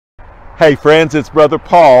Hey friends, it's Brother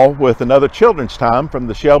Paul with another Children's Time from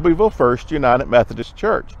the Shelbyville First United Methodist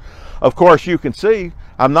Church. Of course, you can see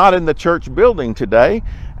I'm not in the church building today.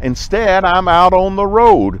 Instead, I'm out on the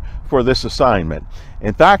road for this assignment.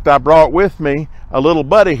 In fact, I brought with me a little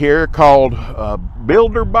buddy here called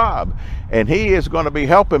Builder Bob, and he is going to be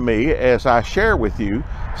helping me as I share with you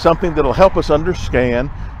something that'll help us understand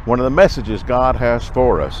one of the messages God has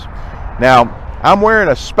for us. Now, I'm wearing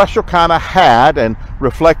a special kind of hat and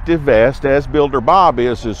reflective vest, as Builder Bob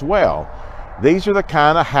is as well. These are the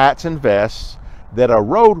kind of hats and vests that a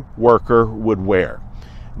road worker would wear.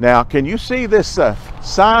 Now, can you see this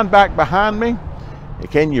sign back behind me?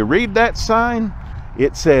 Can you read that sign?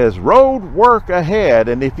 It says road work ahead,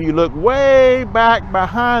 and if you look way back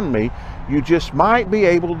behind me, you just might be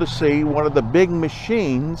able to see one of the big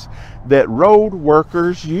machines that road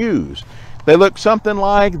workers use. They look something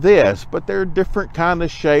like this, but they're different kind of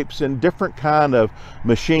shapes and different kind of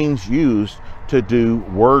machines used to do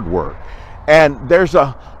word work. And there's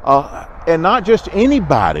and not just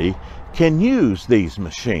anybody can use these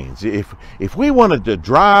machines. If we wanted to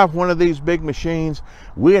drive one of these big machines,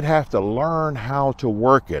 we'd have to learn how to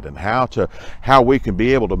work it and how we can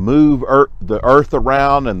be able to move the earth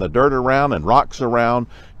around and the dirt around and rocks around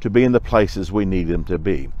to be in the places we need them to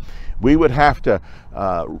be. We would have to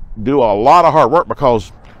do a lot of hard work,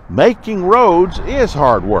 because making roads is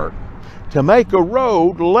hard work. To make a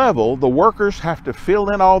road level, the workers have to fill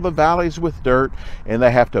in all the valleys with dirt, and they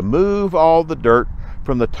have to move all the dirt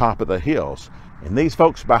from the top of the hills. And these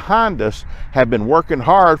folks behind us have been working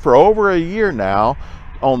hard for over a year now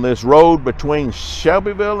on this road between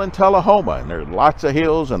Shelbyville and Tullahoma, and there's lots of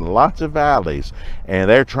hills and lots of valleys, and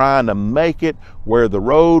they're trying to make it where the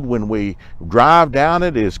road, when we drive down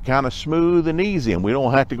it, is kind of smooth and easy, and we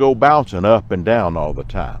don't have to go bouncing up and down all the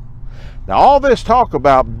time. Now, all this talk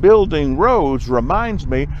about building roads reminds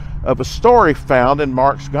me of a story found in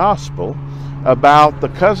Mark's Gospel about the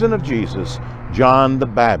cousin of Jesus, John the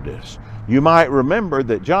Baptist. You might remember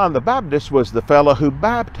that John the Baptist was the fellow who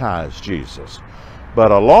baptized Jesus. But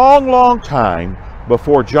a long, long time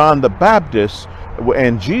before John the Baptist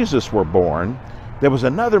and Jesus were born, there was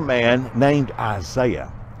another man named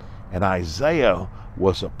Isaiah. And Isaiah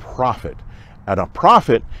was a prophet. And a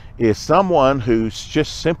prophet is someone who's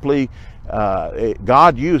just simply,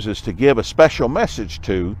 God uses to give a special message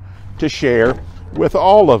to share with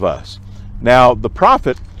all of us. Now, the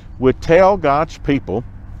prophet would tell God's people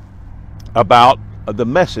about the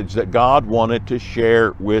message that God wanted to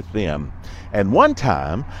share with them. And one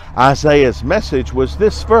time, Isaiah's message was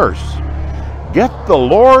this verse: "Get the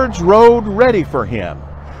Lord's road ready for him,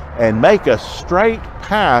 and make a straight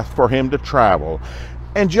path for him to travel."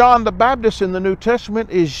 And John the Baptist in the New Testament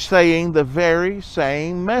is saying the very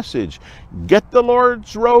same message. Get the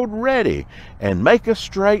Lord's road ready and make a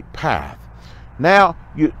straight path. Now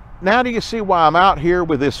do you see why I'm out here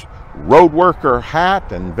with this road worker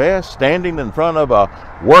hat and vest, standing in front of a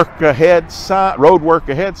road work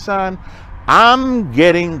ahead sign? I'm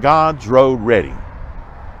getting God's road ready.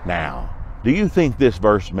 Now, do you think this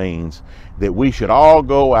verse means that we should all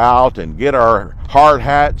go out and get our hard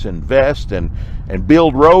hats and vests and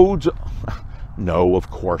build roads? No, of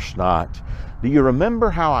course not. Do you remember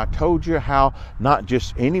how I told you how not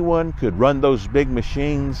just anyone could run those big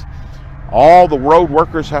machines? All the road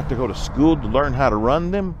workers have to go to school to learn how to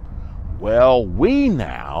run them. Well, we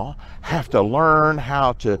now have to learn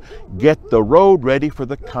how to get the road ready for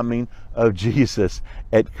the coming of Jesus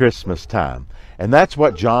at Christmas time. And that's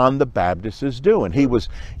what John the Baptist is doing. He was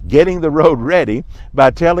getting the road ready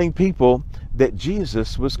by telling people that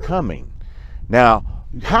Jesus was coming. Now,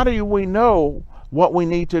 how do we know what we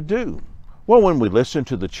need to do? Well, when we listen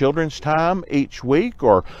to the Children's Time each week,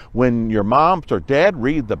 or when your mom or dad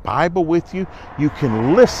read the Bible with you, you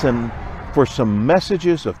can listen for some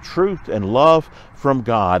messages of truth and love from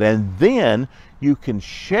God, and then you can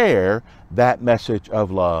share that message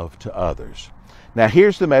of love to others. Now,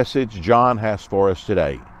 here's the message John has for us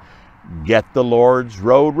today. Get the Lord's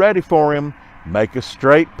road ready for him. Make a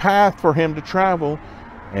straight path for him to travel.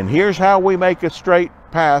 And here's how we make a straight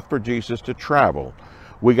path for Jesus to travel.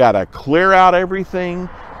 We got to clear out everything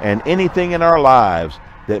and anything in our lives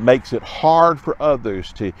that makes it hard for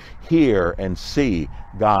others to hear and see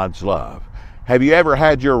God's love. Have you ever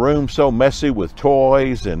had your room so messy with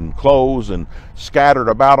toys and clothes and scattered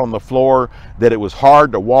about on the floor that it was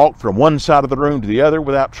hard to walk from one side of the room to the other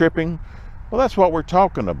without tripping? Well, that's what we're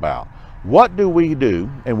talking about. What do we do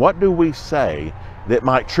and what do we say that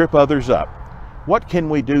might trip others up? What can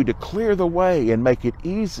we do to clear the way and make it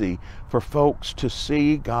easy for folks to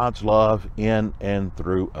see God's love in and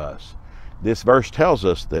through us? This verse tells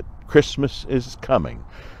us that Christmas is coming.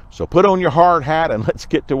 So put on your hard hat and let's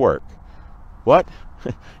get to work. What?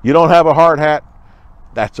 You don't have a hard hat?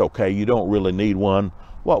 That's okay. You don't really need one.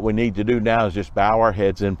 What we need to do now is just bow our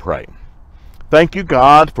heads and pray. Thank you,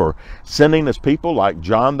 God, for sending us people like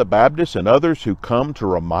John the Baptist and others who come to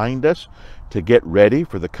remind us to get ready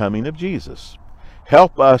for the coming of Jesus.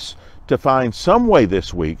 Help us to find some way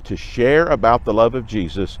this week to share about the love of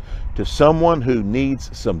Jesus to someone who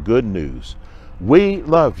needs some good news. We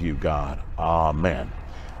love you, God. Amen.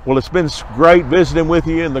 Well, it's been great visiting with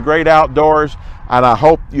you in the great outdoors, and I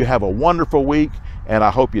hope you have a wonderful week, and I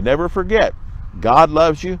hope you never forget, God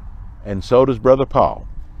loves you, and so does Brother Paul.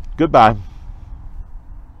 Goodbye.